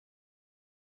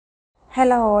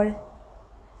Hello all.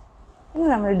 ഇന്ന്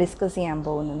നമ്മൾ discuss ചെയ്യാൻ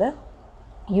പോകുന്നത്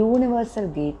യൂണിവേഴ്സൽ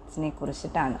ഗേറ്റ്സിനെ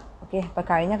കുറിച്ചിട്ടാണ്. ഓക്കെ, അപ്പോൾ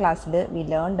കഴിഞ്ഞ ക്ലാസ്സിൽ V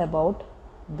learned about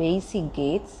basic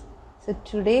Gates. So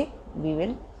today we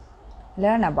will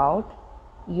learn about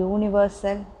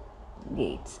universal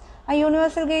Gates. ആ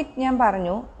യൂണിവേഴ്സൽ ഗേറ്റ് ഞാൻ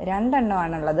പറഞ്ഞു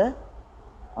രണ്ടെണ്ണമാണുള്ളത്.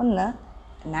 ഒന്ന്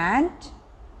NAND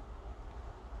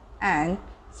and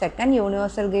second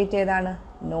universal gate ഏതാണ്?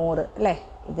 NOR അല്ലേ?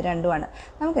 ഇത് രണ്ടുമാണ്.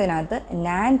 നമുക്കിതിനകത്ത്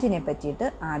നാൻഡിനെ പറ്റിയിട്ട്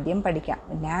ആദ്യം പഠിക്കാം.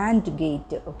 NAND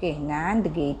gate. ഓക്കെ, നാൻഡ്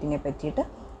ഗേറ്റിനെ പറ്റിയിട്ട്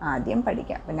ആദ്യം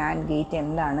പഠിക്കാം. അപ്പോൾ നാൻഡ് ഗേറ്റ്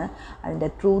എന്താണ്, അതിൻ്റെ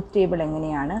ട്രൂത്ത് ടേബിൾ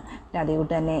എങ്ങനെയാണ്, പിന്നെ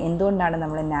അതേകൂട്ട് തന്നെ എന്തുകൊണ്ടാണ്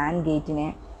നമ്മൾ നാൻഡ് ഗേറ്റിനെ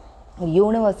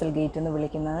യൂണിവേഴ്സൽ ഗേറ്റ് എന്ന്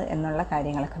വിളിക്കുന്നത് എന്നുള്ള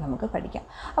കാര്യങ്ങളൊക്കെ നമുക്ക് പഠിക്കാം.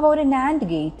 അപ്പോൾ ഒരു നാൻഡ്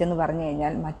ഗേറ്റ് എന്ന് പറഞ്ഞു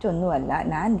കഴിഞ്ഞാൽ മറ്റൊന്നുമല്ല,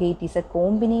 NAND gate is A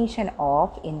combination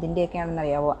of എന്തിൻ്റെയൊക്കെയാണെന്ന്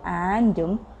അറിയാമോ?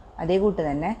 ആൻഡും അതേകൂട്ട്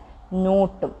തന്നെ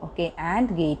നോട്ടും. ഓക്കെ,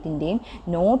 ആൻഡ് ഗേറ്റിൻ്റെയും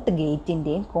നോട്ട്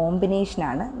ഗേറ്റിൻ്റെയും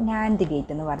കോമ്പിനേഷനാണ് നാൻഡ്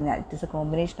ഗേറ്റ് എന്ന് പറഞ്ഞാൽ. It is A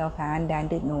combination of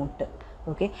and not.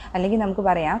 Okay, അല്ലെങ്കിൽ നമുക്ക്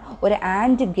പറയാം ഒരു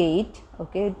ആൻഡ് ഗേറ്റ്.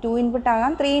 ഓക്കെ, 2 ഇൻപുട്ട്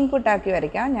ആകാം, 3 ഇൻപുട്ട് ആക്കി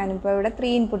വരയ്ക്കാം. ഞാനിപ്പോൾ ഇവിടെ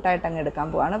 3 ഇൻപുട്ടായിട്ട് അങ്ങ് എടുക്കാൻ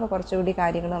പോവാണ്. അപ്പോൾ കുറച്ചുകൂടി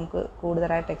കാര്യങ്ങൾ നമുക്ക്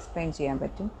കൂടുതലായിട്ട് എക്സ്പ്ലെയിൻ ചെയ്യാൻ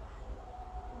പറ്റും.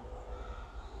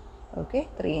 Okay,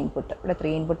 3 input. ഇവിടെ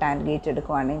 3 ഇൻപുട്ട് ആൻഡ് ഗേറ്റ്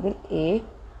എടുക്കുവാണെങ്കിൽ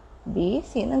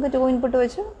ABC നിങ്ങൾക്ക് 2 ഇൻപുട്ട്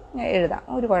വെച്ച് എഴുതാം,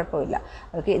 ഒരു കുഴപ്പമില്ല.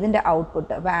 ഓക്കെ, ഇതിൻ്റെ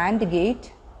ഔട്ട്പുട്ട്. അപ്പോൾ ആൻഡ് ഗേറ്റ്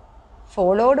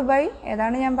ഫോളോഡ് ബൈ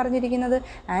ഏതാണ് ഞാൻ പറഞ്ഞിരിക്കുന്നത്?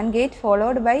 And gate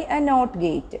followed by A not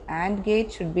gate. And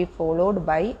gate should be followed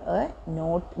by A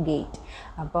not gate.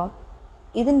 അപ്പോൾ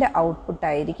ഇതിൻ്റെ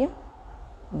ഔട്ട്പുട്ടായിരിക്കും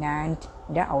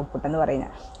നാൻഡിൻ്റെ ഔട്ട്പുട്ട് എന്ന്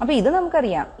പറയുന്നത്. അപ്പോൾ ഇത്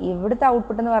നമുക്കറിയാം. ഇവിടുത്തെ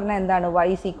ഔട്ട്പുട്ട് എന്ന് പറഞ്ഞാൽ എന്താണ്?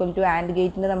 Y = ആൻഡ്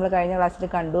ഗേറ്റിൻ്റെ നമ്മൾ കഴിഞ്ഞ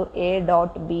ക്ലാസ്സിൽ കണ്ടു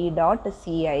A.B.C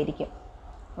ആയിരിക്കും.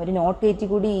 ഒരു നോട്ട് ഗേറ്റിൽ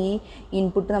കൂടി ഈ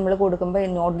ഇൻപുട്ട് നമ്മൾ കൊടുക്കുമ്പോൾ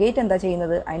നോട്ട് ഗേറ്റ് എന്താ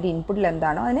ചെയ്യുന്നത്? അതിൻ്റെ ഇൻപുട്ടിൽ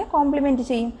എന്താണോ അതിനെ കോംപ്ലിമെൻറ്റ്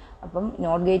ചെയ്യും. അപ്പം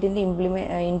നോട്ട് ഗേറ്റിൻ്റെ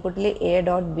ഇൻപുട്ടിൽ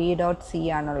A.B.C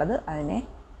ആണുള്ളത്, അതിനെ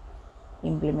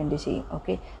ഇംപ്ലിമെൻറ്റ് ചെയ്യും.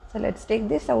 Okay, so let's take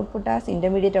this output as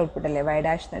intermediate output അല്ലേ, Y'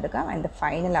 എടുക്കാം. And the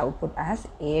final output as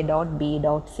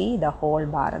A.B.C the whole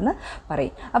bar എന്ന്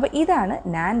പറയും. അപ്പോൾ ഇതാണ്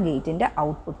നാൻഡ് ഗേറ്റിൻ്റെ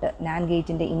ഔട്ട്പുട്ട്. നാൻഡ്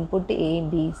ഗേറ്റിൻ്റെ ഇൻപുട്ട്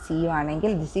A.B.C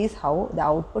ആണെങ്കിൽ this is how the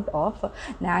output of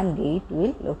NAND gate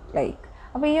will look like.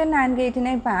 അപ്പോൾ ഈ ഒരു നാൻഡ്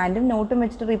ഗേറ്റിനെ ഇപ്പോൾ ആൻഡും നോട്ടും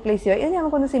വെച്ചിട്ട് റീപ്ലേസ് ചെയ്യുക. ഇത്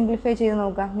നമുക്കൊന്ന് സിംപ്ലിഫൈ ചെയ്ത്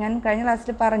നോക്കാം. ഞാൻ കഴിഞ്ഞ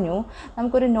ക്ലാസ്സിൽ പറഞ്ഞു,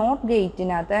 നമുക്കൊരു നോട്ട്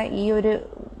ഗേറ്റിനകത്ത് ഈ ഒരു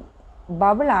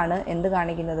ബബിളാണ് എന്ത്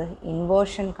കാണിക്കുന്നത്?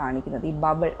 ഇൻവേർഷൻ കാണിക്കുന്നത്. ഈ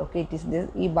bubble. Okay, it is this.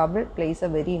 ഈ bubble place A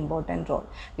very important role.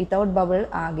 Without bubble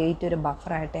ആ ഗേറ്റ് ഒരു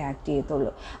ബഫറായിട്ട് ആക്ട്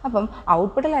ചെയ്യത്തുള്ളൂ. അപ്പം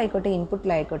ഔട്ട്പുട്ടിലായിക്കോട്ടെ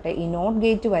ഇൻപുട്ടിലായിക്കോട്ടെ ഈ നോട്ട്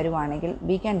ഗേറ്റ് വരുവാണെങ്കിൽ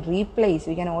we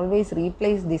can always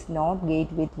replace this not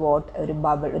gate with what?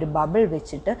 ഒരു ബബിൾ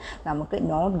വെച്ചിട്ട് നമുക്ക്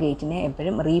നോട്ട് ഗേറ്റിനെ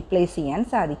എപ്പോഴും റീപ്ലേസ് ചെയ്യാൻ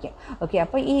സാധിക്കും. ഓക്കെ,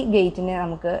 അപ്പോൾ ഈ ഗേറ്റിനെ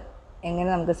നമുക്ക്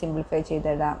എങ്ങനെ സിംപ്ലിഫൈ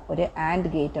ചെയ്തിടാം? ഒരു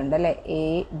ആൻഡ് ഗേറ്റ് ഉണ്ട് അല്ലേ, A,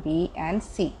 B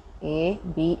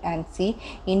and C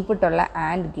ഇൻപുട്ടുള്ള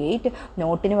and gate.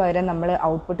 നോട്ടിന് പകരം നമ്മൾ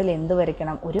ഔട്ട്പുട്ടിൽ എന്ത്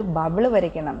വരയ്ക്കണം? ഒരു ബബിൾ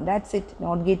വരയ്ക്കണം. That's it.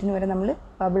 നോട്ട് ഗേറ്റിന് വരെ നമ്മൾ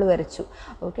ബബിൾ വരച്ചു.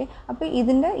 ഓക്കെ, അപ്പോൾ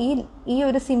ഇതിൻ്റെ ഈ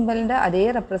ഒരു സിമ്പലിൻ്റെ അതേ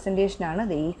റെപ്രസെൻറ്റേഷനാണ്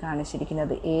ഈ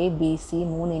കാണിച്ചിരിക്കുന്നത്. A.B.C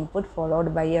 3 input followed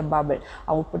by A bubble.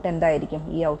 Output എന്തായിരിക്കും?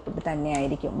 ഈ ഔട്ട്പുട്ട്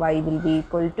തന്നെയായിരിക്കും. Y will be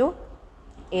equal to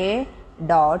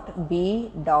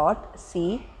A.B.C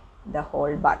the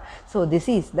whole bar. So this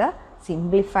is the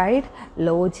simplified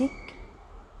logic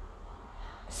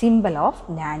simple of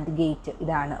NAND gate.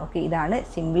 ഇതാണ്. ഓക്കെ, ഇതാണ്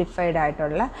സിംപ്ലിഫൈഡ്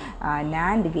ആയിട്ടുള്ള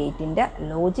നാൻഡ് ഗേറ്റിൻ്റെ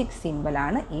ലോജിക്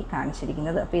സിമ്പിളാണ് ഈ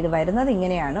കാണിച്ചിരിക്കുന്നത്. അപ്പോൾ ഇത് വരുന്നത്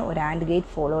ഇങ്ങനെയാണ്. ഒരു and gate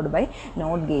followed by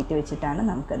not gate വെച്ചിട്ടാണ്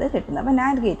നമുക്കത് കിട്ടുന്നത്. അപ്പോൾ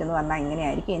നാൻഡ് ഗേറ്റ് എന്ന് പറഞ്ഞാൽ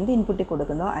ഇങ്ങനെയായിരിക്കും. എന്ത് ഇൻപുട്ടിൽ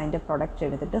കൊടുക്കുന്നോ അതിൻ്റെ പ്രൊഡക്റ്റ്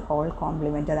എടുത്തിട്ട് ഹോൾ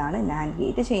കോംപ്ലിമെൻ്റ് അതാണ് നാൻഡ്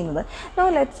ഗേറ്റ് ചെയ്യുന്നത്. Now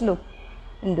let's look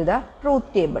into the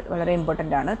truth table. വളരെ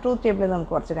ഇമ്പോർട്ടൻ്റ് ആണ്. ട്രൂത്ത് ടേബിളിൽ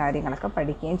നമുക്ക് കുറച്ച് കാര്യങ്ങളൊക്കെ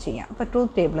പഠിക്കുകയും ചെയ്യാം. അപ്പോൾ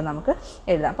ട്രൂത്ത് ടേബിൾ നമുക്ക്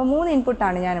എഴുതാം. അപ്പോൾ 3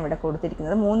 ഇൻപുട്ടാണ് ഞാനിവിടെ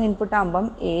കൊടുത്തിരിക്കുന്നത്. 3 ഇൻപുട്ട് ആകുമ്പം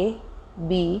A,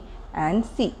 B and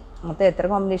C മൊത്തം എത്ര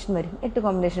കോമ്പിനേഷൻ വരും? 8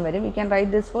 കോമ്പിനേഷൻ വരും. We can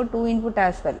write this four 2 input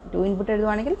as well. 2 input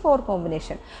എഴുതുവാണെങ്കിൽ 4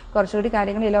 combination. കുറച്ചുകൂടി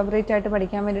കാര്യങ്ങൾ ഇലോബറേറ്റ് ആയിട്ട്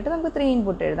പഠിക്കാൻ വേണ്ടിയിട്ട് നമുക്ക് 3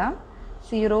 ഇൻപുട്ട് എഴുതാം.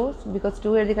 0s ബിക്കോസ്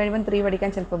 2 എഴുതി കഴിയുമ്പോൾ 3 പഠിക്കാൻ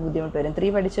ചിലപ്പോൾ ബുദ്ധിമുട്ട് വരും. 3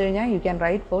 പഠിച്ചു കഴിഞ്ഞാൽ you can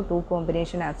write four 2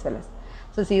 combination as well as.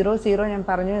 So 0 0 ഞാൻ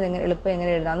പറഞ്ഞു എളുപ്പം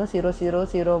എങ്ങനെ എഴുതാമെന്ന്. 0 0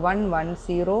 0 1 1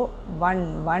 0 1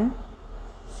 1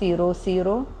 0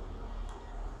 0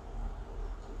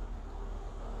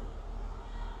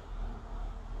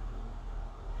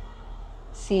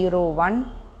 0 1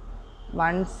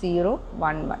 1 0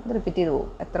 1 1. ഇത് റിപ്പീറ്റ് ചെയ്ത്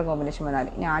പോകും എത്ര കോമ്പിനേഷൻ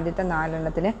വന്നാലും. ഇനി ആദ്യത്തെ 4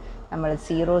 എണ്ണത്തിന് നമ്മൾ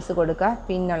സീറോസ് കൊടുക്കുക,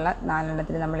 പിന്നുള്ള 4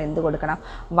 എണ്ണത്തിന് നമ്മൾ എന്ത് കൊടുക്കണം?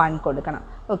 1 കൊടുക്കണം.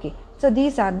 Okay, so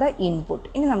these are the input.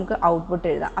 ഇനി നമുക്ക് ഔട്ട്പുട്ട്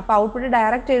എഴുതാം. അപ്പോൾ ഔട്ട്പുട്ട്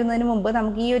ഡയറക്റ്റ് എഴുതുന്നതിന് മുമ്പ്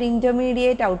നമുക്ക് ഈ ഒരു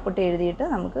ഇൻ്റർമീഡിയറ്റ് ഔട്ട്പുട്ട് എഴുതിയിട്ട്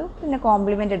നമുക്ക് പിന്നെ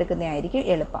കോംപ്ലിമെൻ്റ് എടുക്കുന്നതായിരിക്കും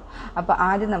എളുപ്പം. അപ്പോൾ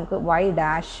ആദ്യം നമുക്ക് y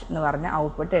ഡാഷ് എന്ന് പറഞ്ഞ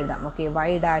ഔട്ട്പുട്ട് എഴുതാം. Okay,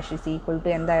 y dash is equal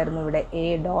to എന്തായിരുന്നു ഇവിടെ a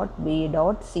dot b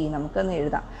dot c നമുക്കൊന്ന്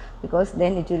എഴുതാം. Because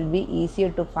then it will be easier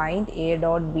to find a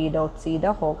dot b dot c the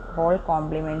whole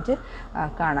compliment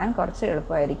കാണാൻ കുറച്ച്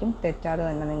എളുപ്പമായിരിക്കും. തെറ്റാതെ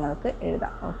തന്നെ നിങ്ങൾക്ക്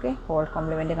എഴുതാം. ഓക്കെ, ഹോൾ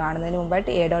കോംപ്ലിമെൻറ്റ് കാണുന്നതിന്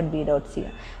മുമ്പായിട്ട് a dot b dot c.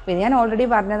 അപ്പോൾ ഇത് ഞാൻ ഓൾറെഡി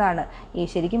പറഞ്ഞതാണ്. ഈ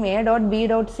ശരിക്കും a dot b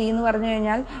dot c എന്ന് പറഞ്ഞു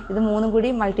കഴിഞ്ഞാൽ ഇത് മൂന്നും കൂടി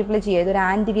മൾട്ടിപ്ലൈ ചെയ്യുക. ഇതൊരു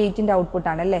ആൻഡ് ഗേറ്റിൻ്റെ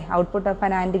ഔട്ട്പുട്ടാണ് അല്ലേ. Output of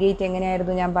an and gate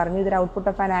എങ്ങനെയായിരുന്നു ഞാൻ പറഞ്ഞു. ഇതൊരു output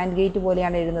of an and gate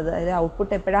പോലെയാണ് എഴുതുന്നത്. അതായത്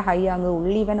ഔട്ട്പുട്ട് എപ്പോഴാണ് ഹൈ ആകുന്നത്,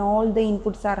 ഉള്ളി when all the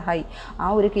inputs R high. ആ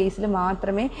ഒരു കേസിൽ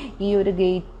മാത്രമേ ഈ ഒരു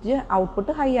gate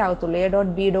output high ആകത്തുള്ളൂ. a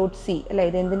dot b dot c അല്ലേ,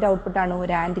 ഇത് എന്തിൻ്റെ ഔട്ട്പുട്ടാണ്,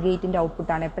 ഒരു ആൻഡ് ഗേറ്റിൻ്റെ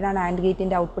ഔട്ട്പുട്ടാണ്. എപ്പോഴാണ് ആൻഡ്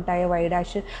ഗേറ്റിൻ്റെ ഔട്ട്പുട്ടായ y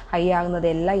ഡാഷ് ഹൈ ആകുന്നത്,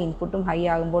 എല്ലാ ഇൻപുട്ടും ഹൈ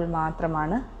ആകുമ്പോൾ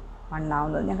മാത്രമാണ് 1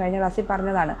 ആവുന്നത്. ഞാൻ കഴിഞ്ഞ ക്ലാസ്സിൽ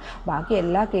പറഞ്ഞതാണ്. ബാക്കി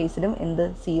എല്ലാ കേസിലും എന്ത്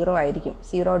 0 ആയിരിക്കും.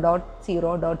 0 ഡോട്ട്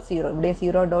 0 ഡോട്ട് 0, ഇവിടെ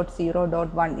 0 ഡോട്ട് 0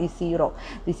 ഡോട്ട് 1 ഈ 0,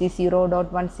 ദിസ് ഈ 0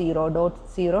 ഡോട്ട് 1 0 ഡോട്ട്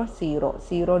 0 0,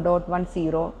 0 ഡോട്ട് 1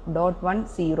 0 ഡോട്ട് 1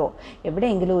 0.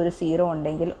 എവിടെയെങ്കിലും ഒരു 0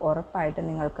 ഉണ്ടെങ്കിൽ ഉറപ്പായിട്ട്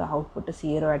നിങ്ങൾക്ക് ഔട്ട്പുട്ട്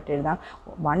 0 ആയിട്ട് എഴുതാം.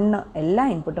 1 എല്ലാ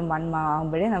ഇൻപുട്ടും 1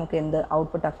 ആകുമ്പോഴേ നമുക്ക് എന്ത്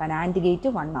output of an and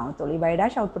gate 1 ആവത്തുള്ളൂ. ഈ y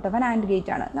dash output of an and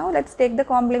gate ആണ്. Now let's take the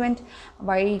compliment.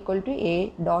 y equal to a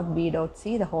dot b dot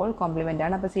c the whole compliment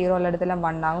ആണ്. അപ്പോൾ 0 ഉള്ളിടത്തെല്ലാം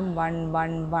 1 ആകും. 1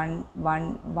 1 1 1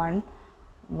 1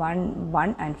 1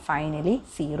 1 ആൻഡ് ഫൈനലി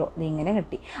 0. ഇതിങ്ങനെ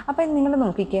കിട്ടി. അപ്പം നിങ്ങൾ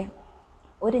നോക്കിക്കേ,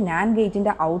 ഒരു നാൻഡ്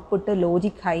ഗേറ്റിൻ്റെ ഔട്ട്പുട്ട്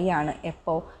ലോജിക് ഹൈ ആണ്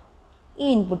എപ്പോൾ, ഈ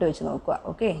ഇൻപുട്ട് വെച്ച് നോക്കുക.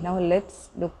 Okay, now let's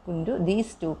look in to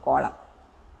these 2 column.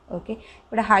 Okay,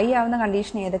 ഇവിടെ ഹൈ ആവുന്ന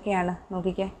കണ്ടീഷൻ ഏതൊക്കെയാണ്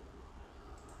നോക്കിക്കേ.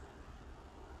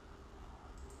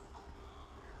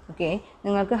 ഓക്കെ,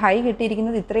 നിങ്ങൾക്ക് ഹൈ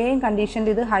കിട്ടിയിരിക്കുന്നത് ഇത്രയും കണ്ടീഷനിൽ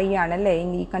ഇത് ഹൈ ആണല്ലേ.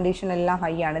 ഈ കണ്ടീഷനെല്ലാം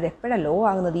ഹൈ ആണ്. ഇത് എപ്പോഴാണ് ലോ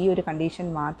ആകുന്നത്, ഈ ഒരു കണ്ടീഷൻ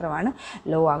മാത്രമാണ്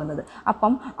ലോ ആകുന്നത്.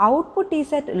 അപ്പം output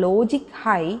is at logic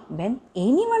high when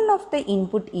any one of the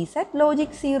input is at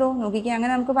logic 0. നോക്കിക്കുക,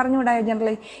 അങ്ങനെ നമുക്ക് പറഞ്ഞുകൂടായോ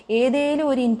ജനറലി. ഏതെങ്കിലും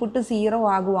ഒരു ഇൻപുട്ട് 0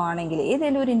 ആകുവാണെങ്കിൽ,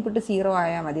 ഏതെങ്കിലും ഒരു ഇൻപുട്ട് 0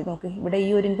 ആയാൽ മതി. നോക്ക്, ഇവിടെ ഈ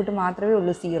ഒരു ഇൻപുട്ട് മാത്രമേ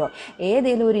ഉള്ളൂ 0.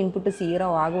 ഏതെങ്കിലും ഒരു ഇൻപുട്ട്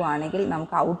 0 ആകുവാണെങ്കിൽ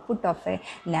നമുക്ക് output of A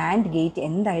NAND gate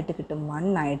എന്തായിട്ട് കിട്ടും,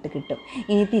 1 ആയിട്ട് കിട്ടും.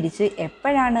 ഇനി തിരിച്ച്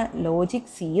എപ്പോഴാണ് ലോജിക്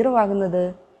 0 ആകുന്നത്?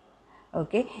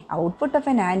 Okay, output of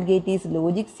A NAND gate is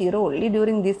logic 0 only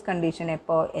during this condition.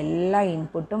 എപ്പോൾ എല്ലാ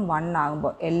ഇൻപുട്ടും 1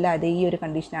 ആകുമ്പോൾ, അത് ഈ ഒരു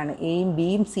കണ്ടീഷനാണ്. എയും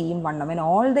ബിയും സിയും 1. When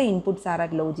all the inputs R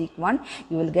at logic 1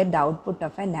 you will get the output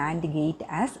of A NAND gate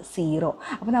as 0.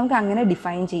 അപ്പോൾ നമുക്ക് അങ്ങനെ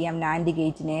ഡിഫൈൻ ചെയ്യാം നാൻഡ്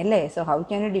ഗേറ്റിനെ അല്ലേ. So how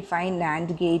can you define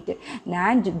NAND gate?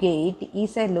 NAND gate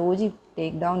is A logic,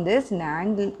 take down this,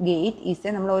 NAND gate is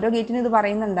A, നമ്മൾ ഓരോ ഗേറ്റിനും ഇത്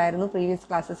പറയുന്നുണ്ടായിരുന്നു previous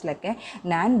ക്ലാസ്സസിലൊക്കെ.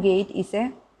 NAND gate is A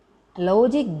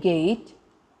logic gate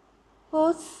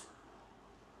whose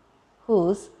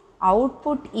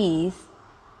output is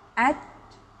at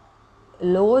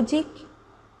logic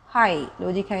high.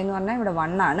 Logic high എന്ന് പറഞ്ഞാൽ ഇവിടെ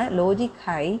 1 ആണ്. Logic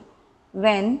high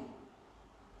when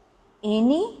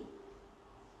any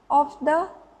of the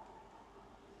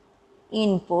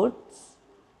inputs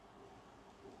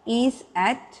is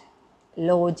at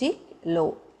logic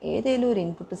low. ഏതെങ്കിലും ഒരു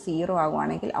input 0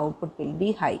 ആകുവാണെങ്കിൽ output will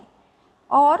be high.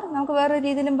 Or നമുക്ക് വേറൊരു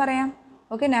രീതിയിലും പറയാം.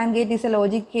 Okay, NAND gate is A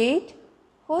logic gate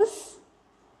who's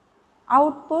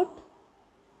output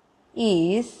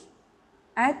is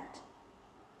at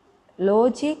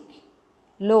logic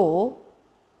law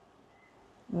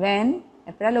when,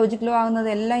 എപ്പോഴാണ് logic law ആകുന്നത്?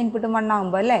 എല്ലാ ഇൻപുട്ടും 1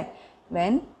 ആകുമ്പോൾ അല്ലേ.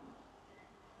 When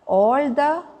all the,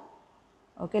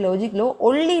 okay, logic law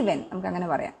only when, നമുക്ക് അങ്ങനെ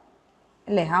പറയാം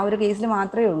അല്ലേ. ആ ഒരു കേസിൽ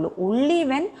മാത്രമേ ഉള്ളൂ. Only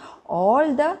when all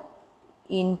the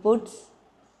inputs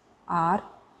R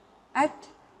at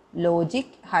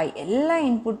logic high. എല്ലാ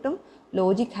ഇൻപുട്ടും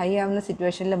ലോജിക് ഹൈ ആവുന്ന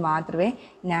സിറ്റുവേഷനിൽ മാത്രമേ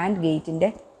നാൻഡ് ഗേറ്റിൻ്റെ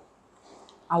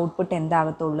ഔട്ട്പുട്ട്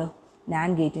എന്താകത്തുള്ളൂ,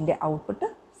 നാൻഡ് ഗേറ്റിൻ്റെ ഔട്ട്പുട്ട്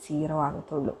 0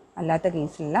 ആകത്തുള്ളൂ. അല്ലാത്ത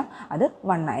കേസിലെല്ലാം അത്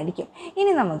 1 ആയിരിക്കും.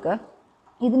 ഇനി നമുക്ക്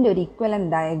ഇതിൻ്റെ ഒരു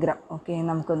ഇക്വലൻ്റ് ഡയഗ്രാം ഓക്കെ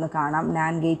നമുക്കൊന്ന് കാണാം.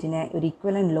 നാൻഡ് ഗേറ്റിന് ഒരു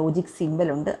ഇക്വലൻ്റ് ലോജിക്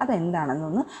സിമ്പലുണ്ട്,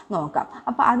 അതെന്താണെന്നൊന്ന് നോക്കാം.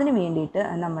 അപ്പോൾ അതിന് വേണ്ടിയിട്ട്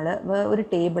നമ്മൾ ഒരു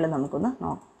ടേബിൾ നമുക്കൊന്ന്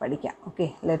പഠിക്കാം. Okay,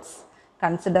 let's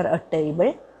consider A table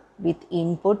with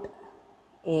input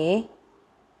A,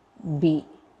 B.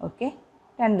 Okay,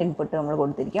 2 input നമ്മൾ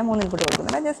കൊടുത്തിരിക്കുക, 3 ഇൻപുട്ട്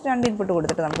കൊടുക്കുന്നില്ല, ജസ്റ്റ് 2 ഇൻപുട്ട്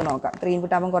കൊടുത്തിട്ട് നമുക്ക് നോക്കാം. 3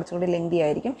 ഇൻപുട്ട് ആകുമ്പോൾ കുറച്ചും കൂടി ലെങ്തി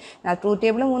ആയിരിക്കും. ട്രൂത്ത്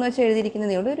ടേബിൾ 3 വെച്ച്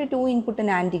എഴുതിയിരിക്കുന്നതേ ഉള്ളൂ. ഒരു 2 ഇൻപുട്ട്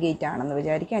നാൻഡ് ഗേറ്റ് ആണെന്ന്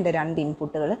വിചാരിക്കുക. അതിൻ്റെ 2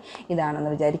 ഇൻപുട്ടുകൾ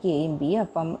ഇതാണെന്ന് വിചാരിക്കുക, എയും ബി.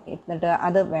 അപ്പം എന്നിട്ട്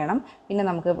അത് വേണം. പിന്നെ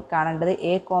നമുക്ക് കാണേണ്ടത്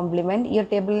എ കോംപ്ലിമെൻറ്റ്. ഈ ഒരു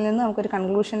ടേബിളിൽ നിന്ന് നമുക്കൊരു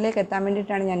കൺക്ലൂഷനിലേക്ക് എത്താൻ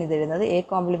വേണ്ടിയിട്ടാണ് ഞാൻ ഇത് എഴുതുന്നത്. എ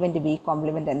കോംപ്ലിമെൻറ്റ് ബി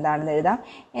കോംപ്ലിമെൻറ്റ് എന്താണെന്ന് എഴുതാം.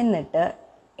 എന്നിട്ട്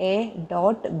A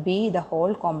dot B the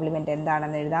whole compliment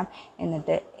എന്താണെന്ന് എഴുതാം.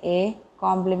 എന്നിട്ട് A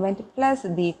compliment plus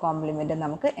B compliment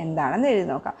നമുക്ക് എന്താണെന്ന് എഴുതി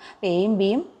നോക്കാം. അപ്പോൾ എയും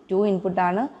ബിയും 2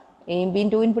 ഇൻപുട്ടാണ്. എയും ബിയും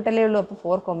 2 ഇൻപുട്ടല്ലേ ഉള്ളൂ. അപ്പോൾ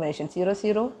 4 combination 0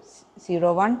 0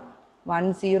 0 1 1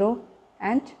 0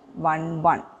 and 1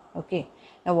 1. Okay,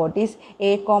 now what is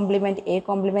A complement? A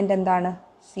complement എന്താണ്?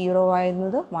 0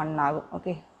 ആയിരുന്നത് 1 ആകും.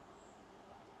 ഓക്കെ,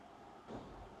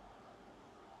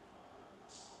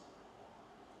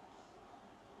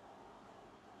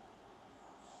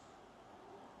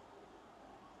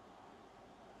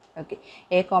 ഓക്കെ,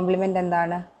 എ കോംപ്ലിമെൻ്റ്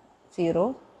എന്താണ്? 0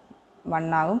 1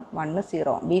 ആകും, 1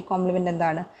 0. ബി കോംപ്ലിമെൻ്റ്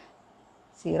എന്താണ്?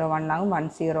 0 1 ആകും, 1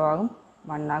 0 ആകും,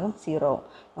 1 ആകും, 0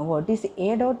 ആകും. What is A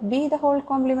dot B the whole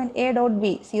compliment? A dot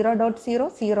B 0.0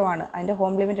 0 ആണ്, അതിൻ്റെ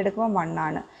കോംപ്ലിമെൻറ്റ് എടുക്കുമ്പോൾ 1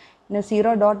 ആണ്. പിന്നെ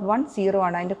 0.1 0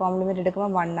 ആണ്, അതിൻ്റെ കോംപ്ലിമെൻറ്റ്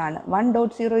എടുക്കുമ്പോൾ 1 ആണ്.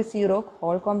 1.0 is 0,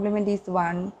 whole compliment is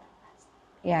 1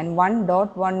 and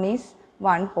 1.1 is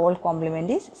 1, whole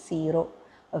complement is 0.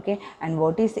 Okay, and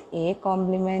what is A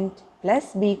complement plus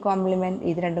B complement?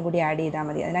 ഇത് രണ്ടും കൂടി ആഡ് ചെയ്താൽ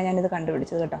മതി. അതിനാണ് ഞാനിത്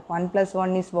കണ്ടുപിടിച്ചത് കേട്ടോ. 1 +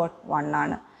 1 is what? 1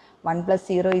 ആണ്. 1 +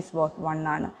 0 is what? 1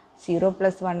 ആണ്. 0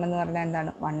 + 1 എന്ന് പറഞ്ഞാൽ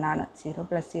എന്താണ്? 1 ആണ്. 0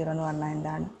 + 0 എന്ന് പറഞ്ഞാൽ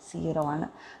എന്താണ്? 0 ആണ്.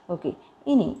 ഓക്കെ,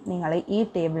 ഇനി നിങ്ങൾ ഈ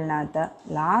ടേബിളിനകത്ത്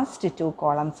ലാസ്റ്റ് 2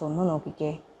 കോളംസ് ഒന്ന്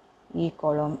നോക്കിക്കേ. ഈ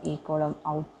കോളം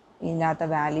ഔട്ട്, ഇതിനകത്ത്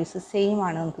വാല്യൂസ് സെയിം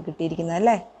ആണ് നമുക്ക് കിട്ടിയിരിക്കുന്നത്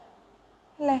അല്ലേ?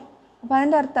 അപ്പോൾ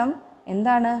അതിൻ്റെ അർത്ഥം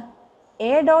എന്താണ്?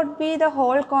 A dot B the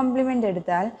whole compliment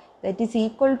എടുത്താൽ that is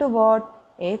equal to what?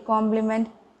 A compliment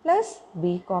plus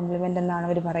B compliment എന്നാണ്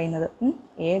അവർ പറയുന്നത്.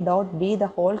 A dot B the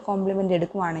whole compliment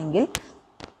എടുക്കുവാണെങ്കിൽ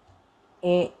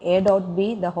A dot B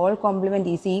the whole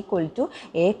compliment is equal to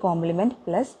A compliment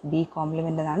plus B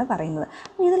compliment എന്നാണ് പറയുന്നത്.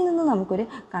 അപ്പോൾ ഇതിൽ നിന്ന് നമുക്കൊരു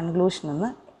കൺക്ലൂഷൻ ഒന്ന്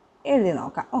എഴുതി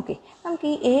നോക്കാം. ഓക്കെ, നമുക്ക്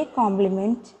ഈ A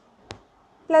compliment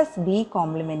plus B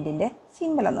കോംപ്ലിമെൻറ്റിൻ്റെ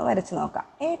simple ഒന്ന് വരച്ച് നോക്കാം.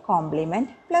 A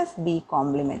compliment plus B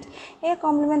compliment. A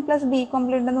compliment plus B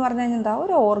compliment എന്ന് പറഞ്ഞു കഴിഞ്ഞാൽ എന്താ?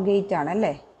 ഒരു ഓർ ഗേറ്റ്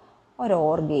ആണല്ലേ. ഒരു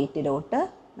ഓർ ഗേറ്റിലോട്ട്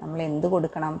നമ്മൾ എന്ത്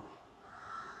കൊടുക്കണം?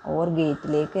 ഓർ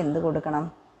ഗേറ്റിലേക്ക് എന്ത് കൊടുക്കണം?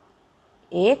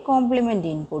 എ കോംപ്ലിമെൻറ്റ്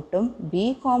ഇൻപുട്ടും ബി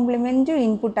കോംപ്ലിമെൻറ്റും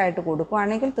ഇൻപുട്ടായിട്ട്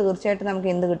കൊടുക്കുകയാണെങ്കിൽ തീർച്ചയായിട്ടും നമുക്ക്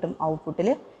എന്ത് കിട്ടും? ഔട്ട്പുട്ടിൽ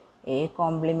A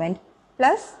compliment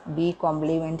plus B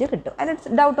compliment കിട്ടും. അതിൽ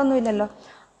ഡൗട്ടൊന്നും ഇല്ലല്ലോ.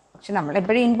 പക്ഷെ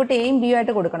നമ്മളെപ്പോഴും ഇൻപുട്ട് എയും ബിയും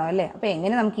ആയിട്ട് കൊടുക്കണം അല്ലേ? അപ്പോൾ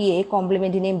എങ്ങനെ നമുക്ക് ഈ എ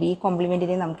കോംപ്ലിമെൻറ്റിനെയും ബി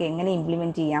കോംപ്ലിമെൻറ്റിനെയും നമുക്ക് എങ്ങനെ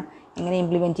ഇംപ്ലിമെൻറ്റ്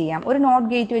ചെയ്യാം? ഒരു നോട്ട്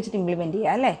ഗേറ്റ് വെച്ചിട്ട് ഇംപ്ലിമെൻറ്റ്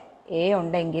ചെയ്യാം അല്ലേ? എ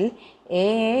ഉണ്ടെങ്കിൽ എ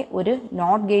ഒരു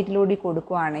നോട്ട് ഗേറ്റിലൂടെ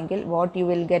കൊടുക്കുകയാണെങ്കിൽ what you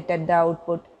will get at the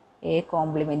output? A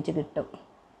compliment കിട്ടും.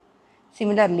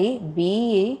 സിമിലർലി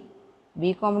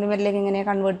ബി കോംപ്ലിമെൻറ്റിലേക്ക് എങ്ങനെയാണ്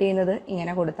കൺവേർട്ട് ചെയ്യുന്നത്?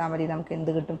 ഇങ്ങനെ കൊടുത്താൽ മതി, നമുക്ക്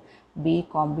എന്ത് കിട്ടും? ബി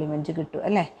കോംപ്ലിമെൻറ്റ് കിട്ടും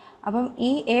അല്ലേ? അപ്പം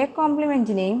ഈ എ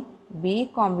കോംപ്ലിമെൻറ്റിനെയും ബി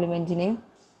കോംപ്ലിമെൻറ്റിനെയും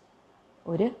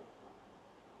ഒരു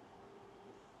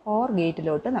ഓർ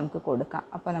ഗേറ്റിലോട്ട് നമുക്ക് കൊടുക്കാം.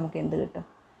 അപ്പോൾ നമുക്ക് എന്ത് കിട്ടും?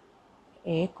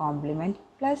 A compliment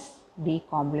plus B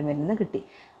compliment എന്ന് കിട്ടി.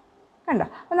 കണ്ടോ?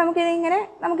 അപ്പോൾ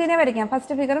നമുക്കിതിനെ വരയ്ക്കാം.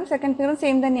 ഫസ്റ്റ് ഫിഗറും സെക്കൻഡ് ഫിഗറും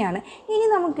സെയിം തന്നെയാണ്. ഇനി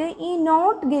നമുക്ക് ഈ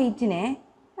നോട്ട് ഗേറ്റിനെ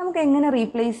നമുക്ക് എങ്ങനെ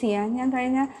റീപ്ലേസ് ചെയ്യാം? ഞാൻ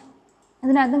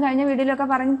കഴിഞ്ഞ വീഡിയോയിലൊക്കെ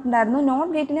പറഞ്ഞിട്ടുണ്ടായിരുന്നു,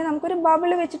 നോട്ട് ഗേറ്റിനെ നമുക്കൊരു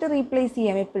ബബിൾ വെച്ചിട്ട് റീപ്ലേസ്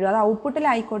ചെയ്യാം എപ്പോഴും. അത്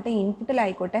ഔട്ട്പുട്ടിലായിക്കോട്ടെ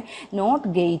ഇൻപുട്ടിലായിക്കോട്ടെ, not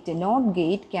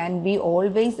gate can be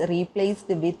always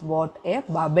replaced with what? A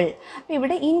bubble. അപ്പോൾ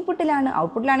ഇവിടെ ഇൻപുട്ടിലാണ്,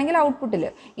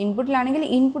 ഇൻപുട്ടിലാണെങ്കിൽ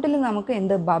ഇൻപുട്ടിൽ നമുക്ക്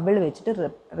എന്ത്? ബബിൾ വെച്ചിട്ട്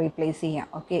റീപ്ലേസ് ചെയ്യാം.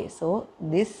 Okay, so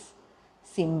this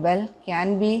symbol can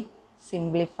be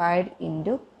simplified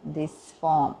into this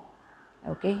form.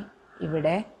 Okay,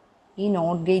 ഇവിടെ ഈ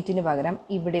നോട്ട് ഗേറ്റിന് പകരം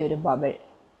ഇവിടെ ഒരു ബബിൾ,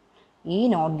 ഈ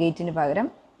നോട്ട് ഗേറ്റിന് പകരം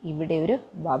ഇവിടെ ഒരു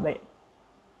ബബിൾ.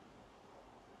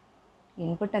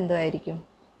 ഇൻപുട്ട് എന്തായിരിക്കും?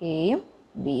 എയും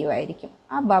ബിയും ആയിരിക്കും.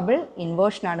 ആ ബബിൾ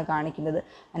ഇൻവേർഷനാണ് കാണിക്കുന്നത്.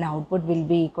 And output will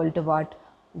be equal to what?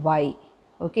 Y.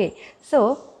 Okay, so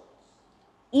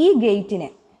ഈ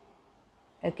ഗേറ്റിനെ,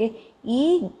 ഓക്കെ, ഈ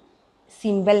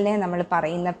സിംബലിനെ നമ്മൾ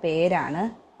പറയുന്ന പേരാണ്,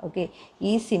 ഓക്കെ,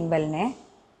 ഈ സിംബലിനെ,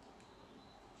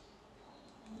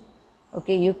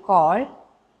 okay, you call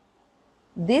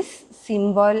this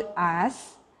symbol as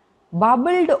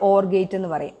bubbled or gate എന്ന്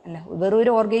പറയും അല്ല. വെറും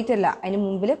ഒരു ഓർ ഗേറ്റ് അല്ല, അതിന്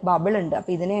മുമ്പിൽ ബബിൾ ഉണ്ട്.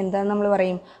 അപ്പോൾ ഇതിനെ എന്താണെന്ന് നമ്മൾ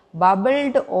പറയും?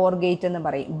 ബബിൾഡ് ഓർ ഗേറ്റ് എന്ന്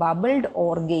പറയും. Bubbled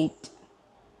or gate.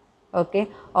 Okay,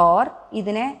 or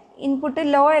ഇതിനെ ഇൻപുട്ട്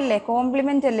ലോ അല്ലേ,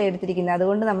 കോംപ്ലിമെൻ്റ് അല്ലേ എടുത്തിരിക്കുന്നത്,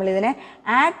 അതുകൊണ്ട് നമ്മളിതിനെ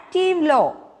active law,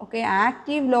 okay,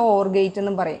 active law or gate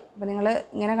എന്നും പറയും. അപ്പോൾ നിങ്ങൾ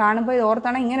ഇങ്ങനെ കാണുമ്പോൾ ഇത്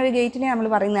ഓർത്താണ്, ഇങ്ങനെ ഒരു ഗേറ്റിനെ നമ്മൾ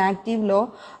പറയുന്നത് ആക്റ്റീവ് ലോ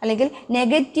അല്ലെങ്കിൽ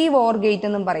നെഗറ്റീവ് ഓർ ഗേറ്റ്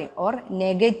എന്നും പറയും. ഓർ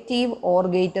നെഗറ്റീവ് ഓർ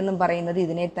ഗേറ്റ് എന്നും പറയുന്നത്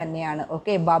ഇതിനെ തന്നെയാണ്.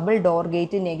 Okay, bubbled or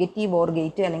gate, negative or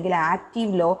gate അല്ലെങ്കിൽ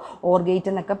ആക്റ്റീവ് ലോ ഓർ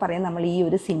ഗേറ്റ് എന്നൊക്കെ പറയും നമ്മൾ ഈ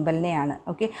ഒരു സിംബലിനെയാണ്.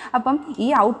 ഓക്കെ, അപ്പം ഈ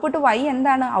ഔട്ട്പുട്ട് വൈ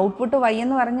എന്താണ്? ഔട്ട്പുട്ട് വൈ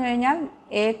എന്ന് പറഞ്ഞു കഴിഞ്ഞാൽ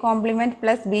A compliment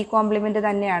plus B compliment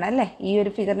തന്നെയാണ് അല്ലേ? ഈ ഒരു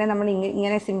ഫിഗറിനെ നമ്മൾ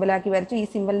ഇങ്ങനെ സിമ്പിളാക്കി വരച്ചു. ഈ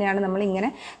സിമ്പിളിനെയാണ് നമ്മൾ ഇങ്ങനെ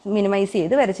മിനിമൈസ്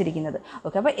ചെയ്ത് വരച്ചിരിക്കുന്നത്.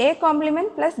 ഓക്കെ, അപ്പോൾ എ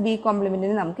കോംപ്ലിമെൻറ്റ് പ്ലസ് ബി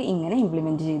കോംപ്ലിമെൻറ്റിന് നമുക്ക് ഇങ്ങനെ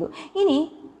ഇംപ്ലിമെൻറ്റ് ചെയ്തു. ഇനി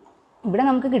ഇവിടെ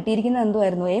നമുക്ക് കിട്ടിയിരിക്കുന്നത്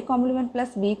എന്തുമായിരുന്നു? A compliment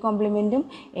plus B കോംപ്ലിമെൻറ്റും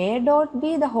A dot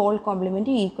B the whole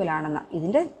കോംപ്ലിമെൻറ്റും equal ആണെന്നാണ്.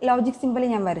 ഇതിൻ്റെ ലോജിക് സിമ്പിൾ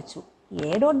ഞാൻ വരച്ചു.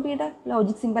 എ ഡോട്ട് ബിയുടെ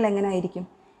ലോജിക് സിമ്പിൾ എങ്ങനെ ആയിരിക്കും?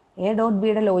 എ ഡോട്ട്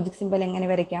ബിയുടെ ലോജിക് സിമ്പിൾ എങ്ങനെ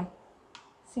വരയ്ക്കാം?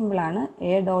 സിമ്പിളാണ്.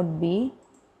 എ ഡോട്ട്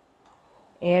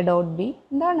ബി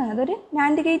എന്താണ്? അതൊരു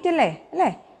നാൻഡ് ഗേറ്റ് അല്ലേ?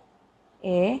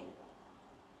 A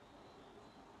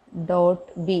dot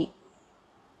B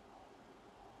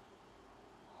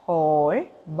whole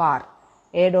bar.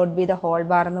 A dot B the whole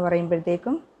bar എന്ന്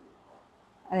പറയുമ്പോഴത്തേക്കും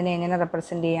അതിനെ എങ്ങനെ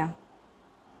റെപ്രസെൻ്റ് ചെയ്യാം?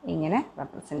 ഇങ്ങനെ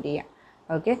റെപ്രസെൻ്റ് ചെയ്യാം.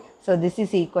 Okay, so this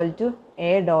is equal to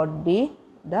A dot B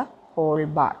the whole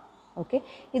bar. Okay,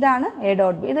 ഇതാണ് എ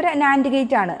ഡോട്ട് ബി. ഇതൊരു നാൻഡ്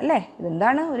ഗേറ്റ് ആണ് അല്ലേ?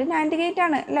 ഇതെന്താണ്? ഒരു നാൻഡ് ഗേറ്റ്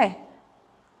ആണ് അല്ലേ?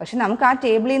 പക്ഷെ നമുക്ക് ആ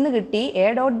ടേബിളിൽ നിന്ന് കിട്ടി A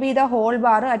dot B the whole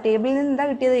bar. ആ ടേബിളിൽ നിന്ന് എന്താ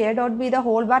കിട്ടിയത്? A dot B the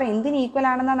whole bar എന്തിന് ഈക്വൽ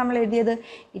ആണെന്നാണ് നമ്മൾ എഴുതിയത്?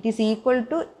 It is equal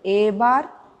to A bar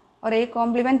or A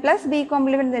compliment plus B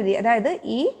compliment എഴുതി. അതായത്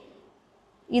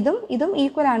ഇതും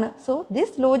ഈക്വൽ ആണ്. So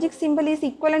this logic simple is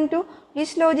ഈക്വലൻ to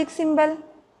which logic simple?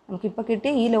 നമുക്കിപ്പോൾ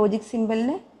കിട്ടിയ ഈ ലോജിക്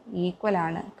സിമ്പിളിന് ഈക്വൽ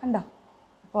ആണ്. കണ്ടോ?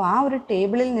 അപ്പോൾ ആ ഒരു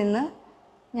ടേബിളിൽ നിന്ന്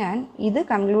ഞാൻ ഇത്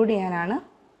കൺക്ലൂഡ് ചെയ്യാനാണ്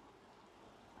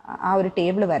ആ ഒരു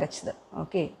ടേബിൾ വരച്ചത്.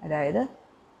 ഓക്കെ, അതായത്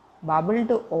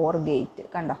ബബിൾഡ് ഓർ ഗേറ്റ്.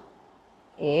 കണ്ടോ?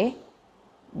 A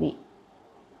B.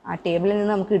 ആ ടേബിളിൽ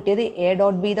നിന്ന് നമുക്ക് കിട്ടിയത് A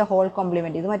dot B the whole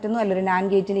compliment. ഇത് മറ്റൊന്നും അല്ല, ഒരു നാൻഡ്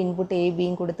ഗേറ്റിൻ്റെ ഇൻപുട്ട് എ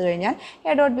ബിയും കൊടുത്തു കഴിഞ്ഞാൽ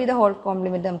A dot B the whole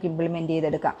compliment നമുക്ക് ഇംപ്ലിമെൻറ്റ്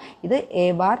ചെയ്തെടുക്കാം. ഇത് A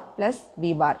bar plus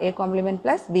B bar, A compliment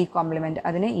plus B compliment.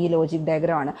 അതിന് ഈ ലോജിക്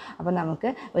ഡയഗ്രം ആണ്. അപ്പോൾ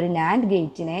നമുക്ക് ഒരു നാൻഡ്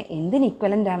ഗേറ്റിനെ എന്തിന്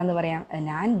ഇക്വലൻ്റ് ആണെന്ന് പറയാം?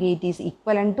 NAND gate is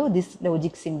ഇക്വലൻ to this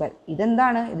logic simple.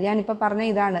 ഇതെന്താണ്? ഇത് ഞാനിപ്പോൾ പറഞ്ഞ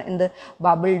ഇതാണ്. എന്ത്?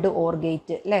 ബബിൾഡ് ഓർ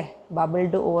ഗേറ്റ് അല്ലേ?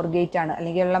 ബബിൾഡ് ഓർ ഗേറ്റ് ആണ്.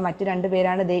 അല്ലെങ്കിൽ ഉള്ള മറ്റ് രണ്ട്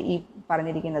പേരാണ് ദേ ഈ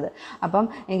പറഞ്ഞിരിക്കുന്നത്. അപ്പം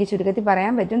എനിക്ക് ചുരുക്കത്തിൽ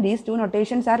പറയാൻ പറ്റും, these two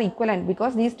notations R equivalent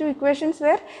because these two equations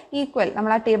wear equal.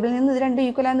 നമ്മൾ ആ ടേബിളിൽ നിന്ന് ഇത് രണ്ട്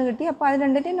ഈക്വലാന്ന് കിട്ടി. അപ്പോൾ അത്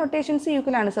രണ്ടിൻ്റെയും നൊട്ടേഷൻസ്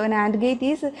ഈക്വൽ ആണ്. So NAND gate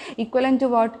is ഈക്വലൻ to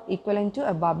what? ഈക്വലൻ to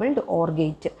A bubbled or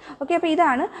gate. Okay, അപ്പോൾ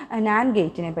ഇതാണ് നാൻഡ്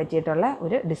ഗേറ്റിനെ പറ്റിയിട്ടുള്ള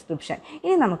ഒരു ഡിസ്ക്രിപ്ഷൻ.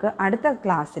 ഇനി നമുക്ക് അടുത്ത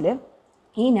ക്ലാസ്സിൽ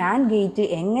ഈ നാൻഡ് ഗേറ്റ്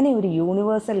എങ്ങനെ ഒരു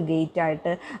യൂണിവേഴ്സൽ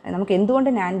ഗേറ്റായിട്ട്, നമുക്ക് എന്തുകൊണ്ട്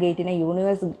നാൻഡ് ഗേറ്റിനെ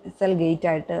യൂണിവേഴ്സൽ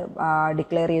ഗേറ്റായിട്ട്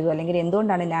ഡിക്ലെയർ ചെയ്തു, അല്ലെങ്കിൽ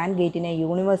എന്തുകൊണ്ടാണ് നാൻഡ് ഗേറ്റിനെ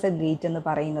യൂണിവേഴ്സൽ ഗേറ്റ് എന്ന്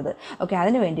പറയുന്നത്, ഓക്കെ,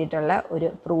 അതിന് വേണ്ടിയിട്ടുള്ള ഒരു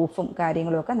പ്രൂഫും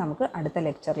കാര്യങ്ങളും ഒക്കെ നമുക്ക് അടുത്ത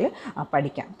ലെക്ചറിൽ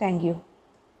പഠിക്കാം. Thank you.